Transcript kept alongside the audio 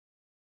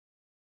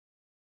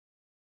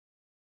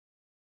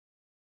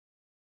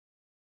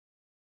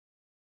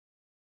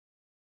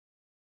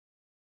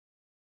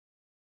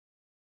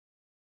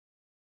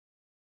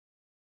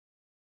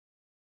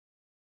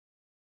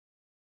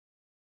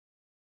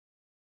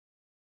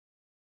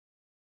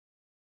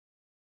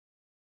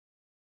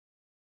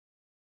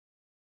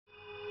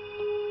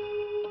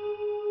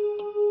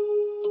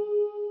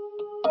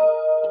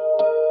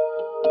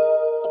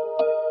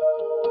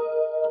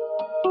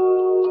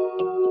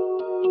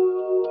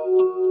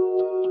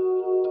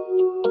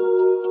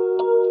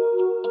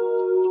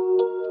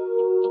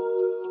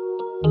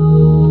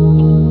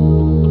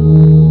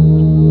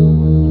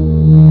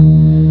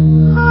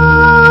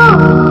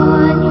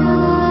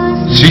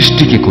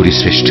করি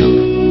শ্রেষ্ঠ,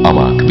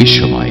 অবাক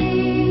বিশ্বময়।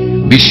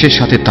 বিশ্বের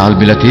সাথে তাল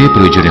মেলাতে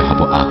প্রয়োজনে হব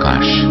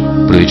আকাশ,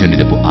 প্রয়োজনে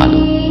দেব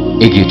আলো,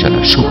 এগিয়ে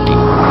চলার শক্তি।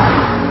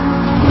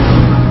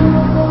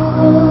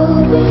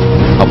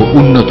 হব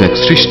উন্নত এক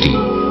সৃষ্টি,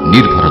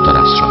 নির্ভরতার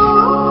আশ্রয়।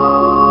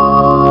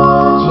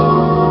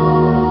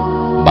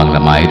 বাংলা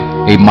মায়ের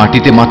এই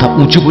মাটিতে মাথা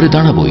উঁচু করে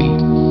দাঁড়াবই।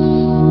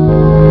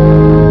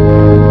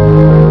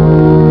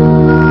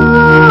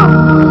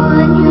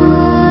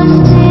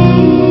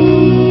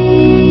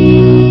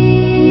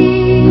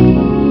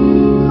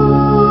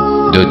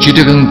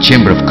 Chittagong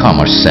chamber of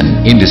commerce and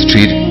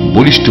ইন্ডাস্ট্রির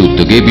বলিষ্ঠ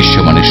উদ্যোগে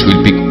বিশ্বমানের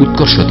শৈল্পিক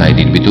উৎকর্ষতায়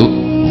নির্মিত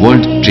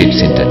ওয়ার্ল্ড ট্রেড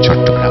সেন্টার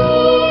চট্টগ্রাম।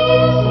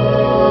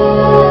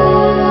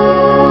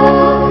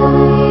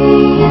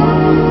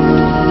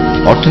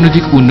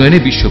 অর্থনৈতিক উন্নয়নে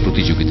বিশ্ব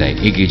প্রতিযোগিতায়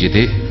এগিয়ে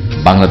যেতে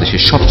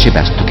বাংলাদেশের সবচেয়ে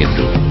ব্যস্ত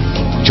কেন্দ্র।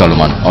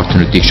 চলমান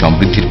অর্থনৈতিক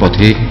সমৃদ্ধির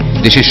পথে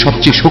দেশের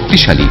সবচেয়ে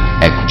শক্তিশালী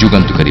এক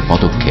যুগান্তকারী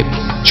পদক্ষেপ।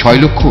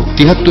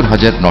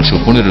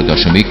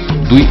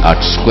 6,73,915.28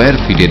 স্কোয়ার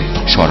ফিটের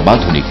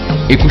সর্বাধুনিক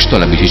 21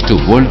 তলা বিশিষ্ট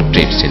ওয়ার্ল্ড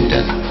ট্রেড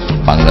সেন্টার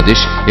বাংলাদেশ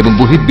এবং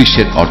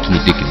বহির্বিশ্বের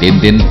অর্থনৈতিক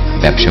লেনদেন,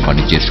 ব্যবসা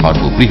বাণিজ্যের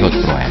সর্ববৃহৎ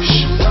প্রয়াস।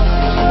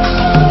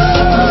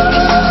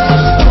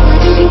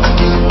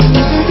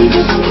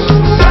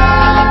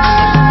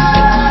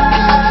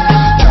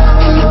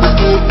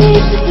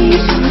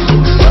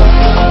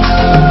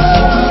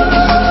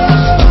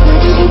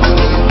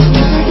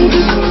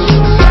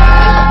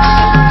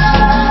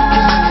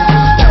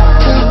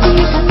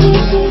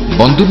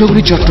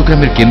 বন্দরনগরী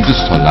চট্টগ্রামের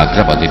কেন্দ্রস্থল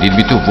আগ্রাবাদে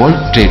নির্মিত ওয়ার্ল্ড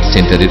ট্রেড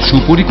সেন্টারের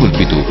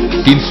সুপরিকল্পিত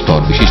 3 স্তর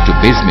বিশিষ্ট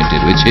বেসমেন্টে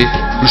রয়েছে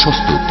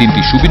প্রশস্ত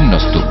 3টি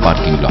সুবিন্যস্ত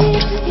পার্কিং লট।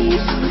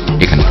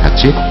 এখানে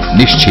থাকছে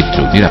নিশ্চিদ্র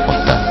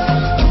নিরাপত্তা।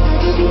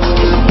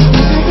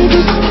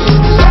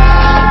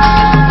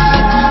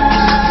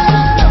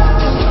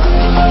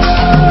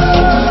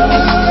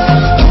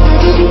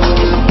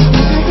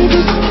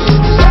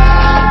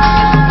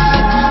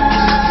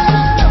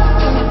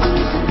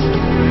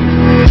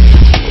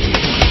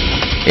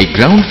 এই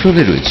গ্রাউন্ড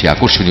ফ্লোরে রয়েছে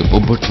আকর্ষণীয়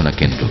অভ্যর্থনা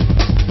কেন্দ্র,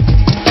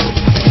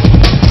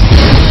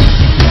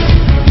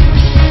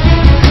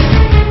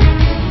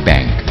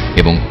 ব্যাংক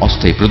এবং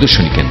অস্থায়ী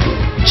প্রদর্শনী কেন্দ্র।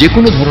 যে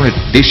কোনো ধরনের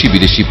দেশি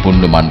বিদেশি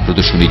পণ্যমান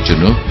প্রদর্শনীর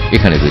জন্য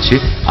এখানে রয়েছে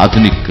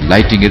আধুনিক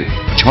লাইটিং এর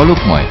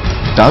ঝলকময়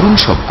দারুণ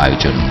সব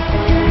আয়োজন।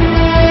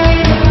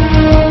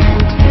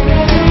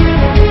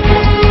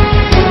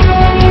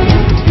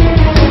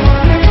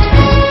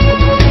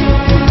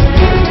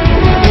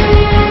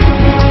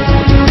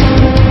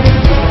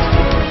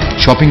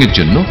 শপিং এর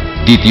জন্য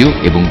দ্বিতীয়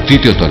এবং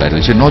তৃতীয় তলায়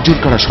রয়েছে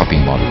নজরকাড়া শপিং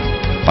মল,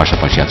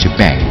 পাশাপাশি আছে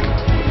ব্যাংক।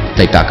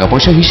 তাই টাকা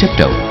পয়সা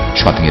হিসেবটাও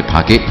শপিং এর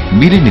ফাঁকে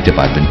মিলে নিতে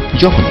পারবেন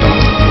যখন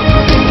তখন।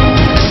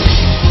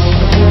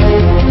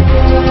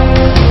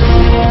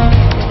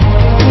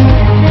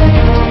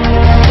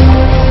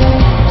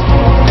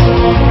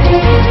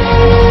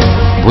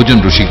 ভোজন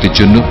রসিকদের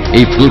জন্য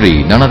এই ফ্লোরেই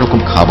নানা রকম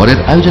খাবারের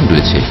আয়োজন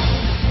রয়েছে।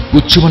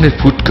 উচ্চমানের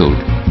ফুড কোর্ট,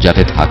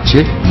 যাতে থাকছে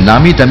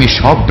নামি দামি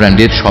সব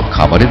ব্র্যান্ডের সব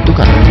খাবারের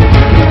দোকান।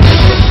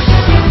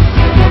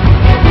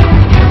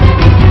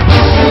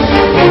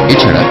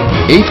 এছাড়া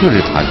এই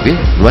ফ্লোরে থাকবে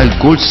রয়্যাল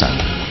গোল্ড সান,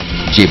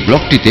 যে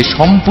ব্লকটিতে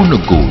সম্পূর্ণ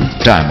গোল্ড,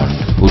 ডায়মন্ড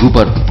ও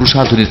রূপার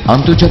প্রসাধনীর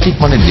আন্তর্জাতিক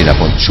মানের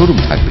নিরাপদ শোরুম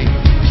থাকবে।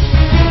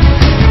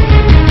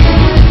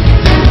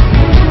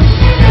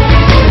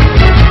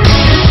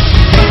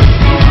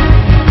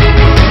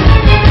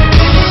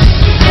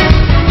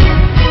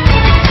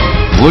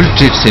 ওয়ার্ল্ড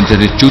ট্রেড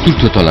সেন্টারের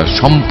 4র্থ তলার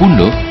সম্পূর্ণ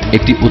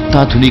একটি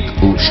অত্যাধুনিক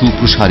ও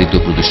সুপ্রসারিত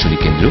প্রদর্শনী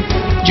কেন্দ্র,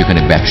 যেখানে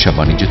ব্যবসা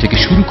বাণিজ্য থেকে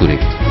শুরু করে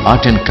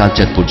আর্ট অ্যান্ড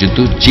কালচার পর্যন্ত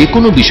যে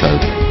কোনো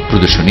বিষয়ক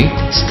প্রদর্শনী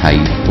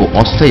স্থায়ী ও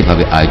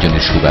অস্থায়ীভাবে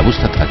আয়োজনের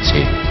সুব্যবস্থা থাকছে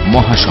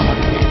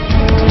মহাসমারোহে।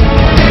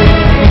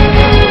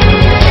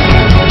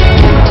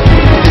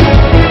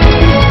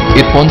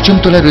 এর 5ম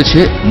তলায় রয়েছে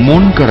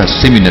মন কাড়া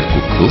সেমিনার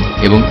কক্ষ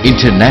এবং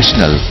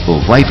ইন্টারন্যাশনাল ও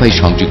ওয়াইফাই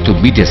সংযুক্ত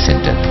মিডিয়া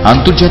সেন্টার।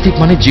 আন্তর্জাতিক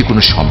মানের যে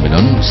কোনো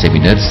সম্মেলন,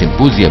 সেমিনার,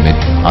 সিম্পোজিয়ামের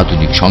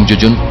আধুনিক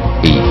সংযোজন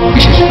এই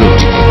বিশেষ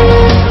ফ্লোরটিতে।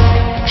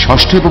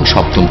 6ষ্ঠ এবং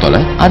 7ম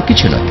তলায় আর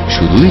কিছু নয়,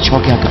 শুধুই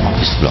ছকে আঁকা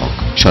অফিস ব্লক।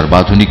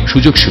 সর্বাধুনিক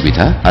সুযোগ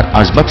সুবিধা আর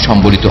আসবাব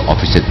সম্বলিত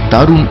অফিসের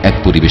দারুণ এক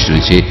পরিবেশ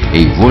রয়েছে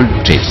এই ওয়ার্ল্ড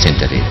ট্রেড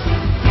সেন্টারে।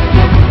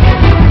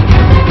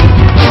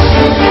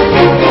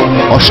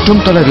 8ম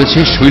তলায় রয়েছে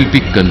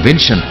শৈল্পিক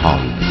কনভেনশন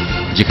হল,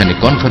 যেখানে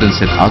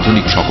কনফারেন্সের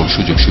আধুনিক সকল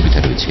সুযোগ সুবিধা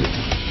রয়েছে।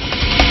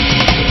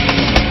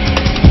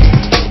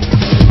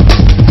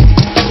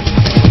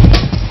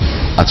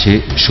 আছে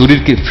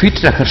শরীরকে ফিট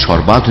রাখার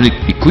সর্বাধুনিক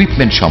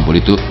ইকুইপমেন্ট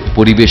সম্বলিত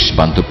পরিবেশ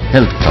বান্ধব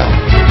হেলথ ক্লাব।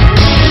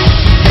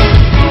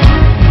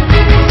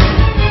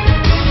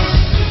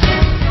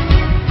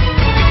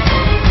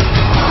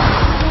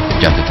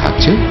 যাতে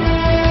থাকছে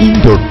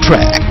indoor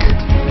track,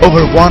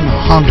 over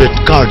 100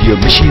 cardio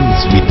machines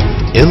with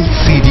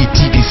LCD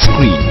TV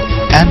screen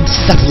and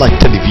satellite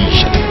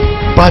television,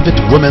 private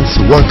women's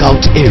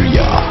workout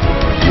area,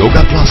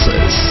 yoga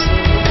classes,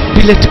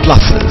 billet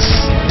classes,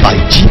 Tai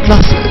Chi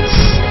classes,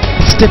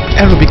 step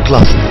aerobic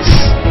classes,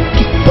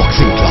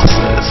 kickboxing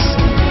classes,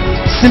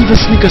 silver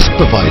sneakers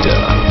provider,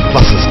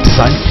 classes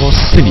designed for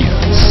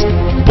seniors,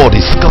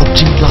 body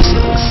sculpting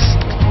classes,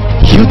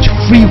 huge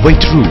free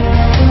weight room,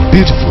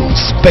 beautiful,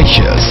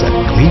 spacious and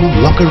clean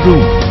locker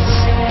rooms,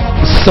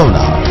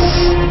 saunas,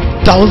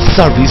 towel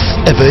service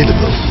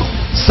available,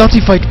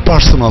 certified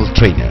personal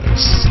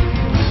trainers,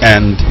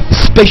 and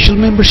special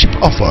membership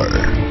offer.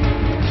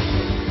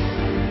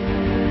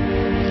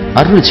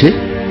 আর রয়েছে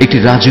একটি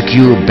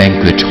রাজকীয়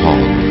banquet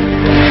হল।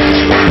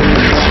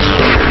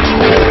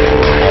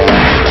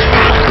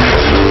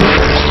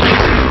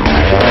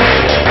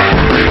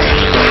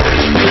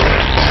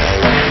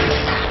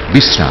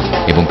 বিশ্রাম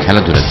এবং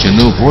খেলাধুলার জন্য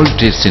world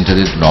trade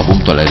সেন্টারের 9ম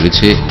তলায়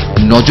রয়েছে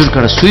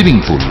নজরকাড়া সুইমিং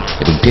পুল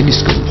এবং টেনিস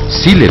কোর্ট।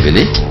 সি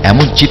লেভেলে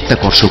এমন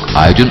চিত্তাকর্ষক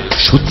আয়োজন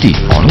সত্যি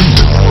অনন্য।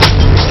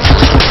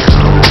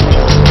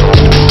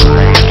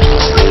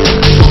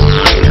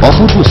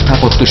 অপূর্ব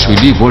স্থাপত্য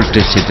শৈলী ওয়ার্ল্ড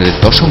ট্রেড সেন্টারের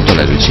 10ম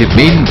তলায় রয়েছে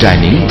মেইন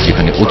ডাইনিং,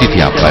 যেখানে অতিথি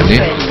আপ্যায়নে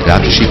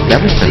রাজস্বিক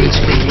ব্যবস্থা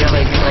রয়েছে।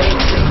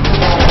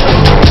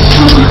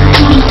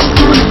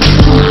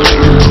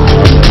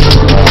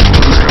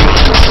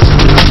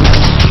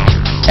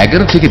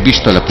 11 থেকে 20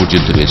 তলা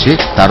পর্যন্ত রয়েছে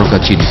তারকা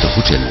চিহ্নিত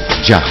হোটেল,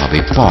 যা হবে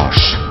পশ,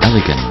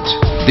 এলিগেন্ট।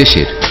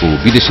 দেশের ও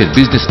বিদেশের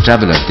বিজনেস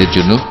ট্রাভেলারদের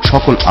জন্য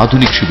সকল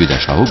আধুনিক সুবিধা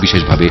সহ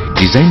বিশেষভাবে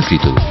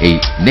ডিজাইনকৃত এই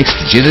নেক্সট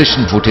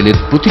জেনারেশন হোটেলের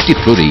প্রতিটি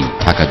ফ্লোরেই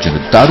থাকার জন্য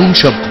দারুণ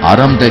সব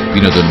আরামদায়ক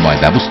বিনোদনময়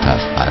ব্যবস্থা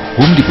আর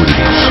হোমলি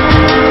পরিবেশ।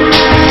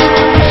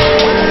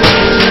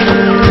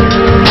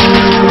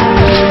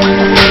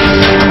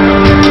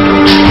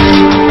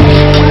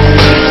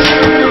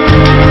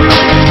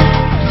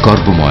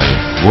 গর্বময়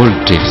ওয়ার্ল্ড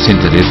ট্রেড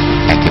সেন্টারের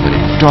একেবারে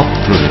টপ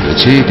ফ্লোরে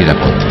রয়েছে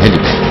নিরাপদ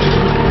helipad.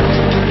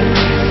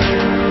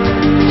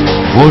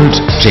 World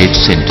trade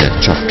centre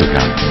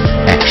Chittagong,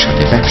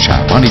 একসাথে ব্যবসা,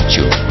 বাণিজ্য,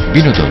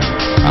 বিনোদন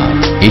আর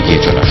এগিয়ে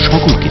চলা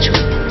সকল কিছু।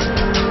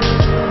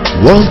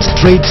 World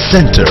Trade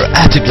Center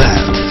at a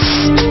glance.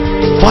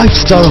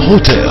 5-star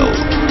hotel,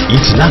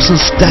 international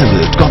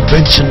standard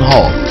convention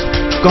hall,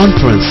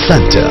 conference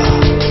center,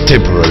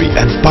 temporary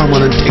and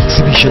permanent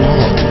exhibition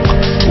hall,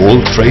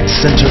 World Trade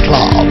Center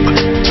Club,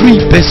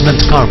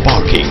 3-basement car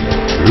parking,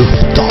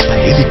 rooftop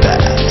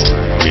helipad,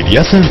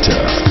 media center,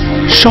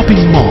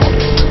 shopping mall,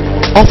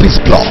 office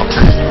block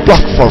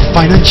for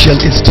financial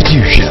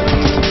institution,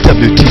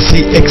 WTC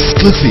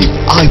exclusive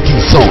IT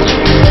zone.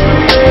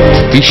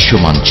 বিশ্ব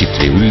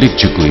মানচিত্রে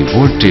উল্লেখযোগ্য এই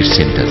world trade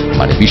centre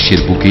মানে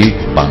বিশ্বের বুকে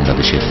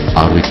বাংলাদেশের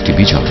আরো একটি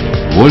বিজয়।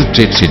 ওয়ার্ল্ড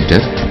ট্রেড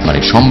সেন্টার মানে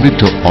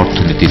সমৃদ্ধ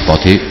অর্থনীতির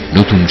পথে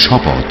নতুন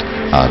শপথ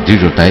আর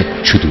দৃঢ়তায়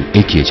শুধু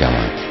এগিয়ে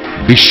যাওয়া।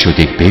 বিশ্ব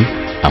দেখবে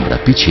আমরা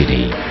পিছিয়ে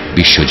নেই,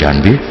 বিশ্ব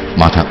জানবে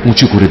মাথা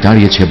উঁচু করে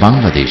দাঁড়িয়েছে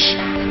বাংলাদেশ।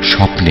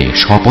 স্বপ্নে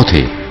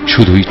শপথে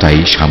শুধুই তাই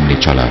সামনে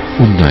চলা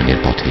উন্নয়নের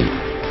পথে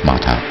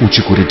মাথা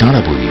উঁচু করে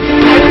দাঁড়াবই।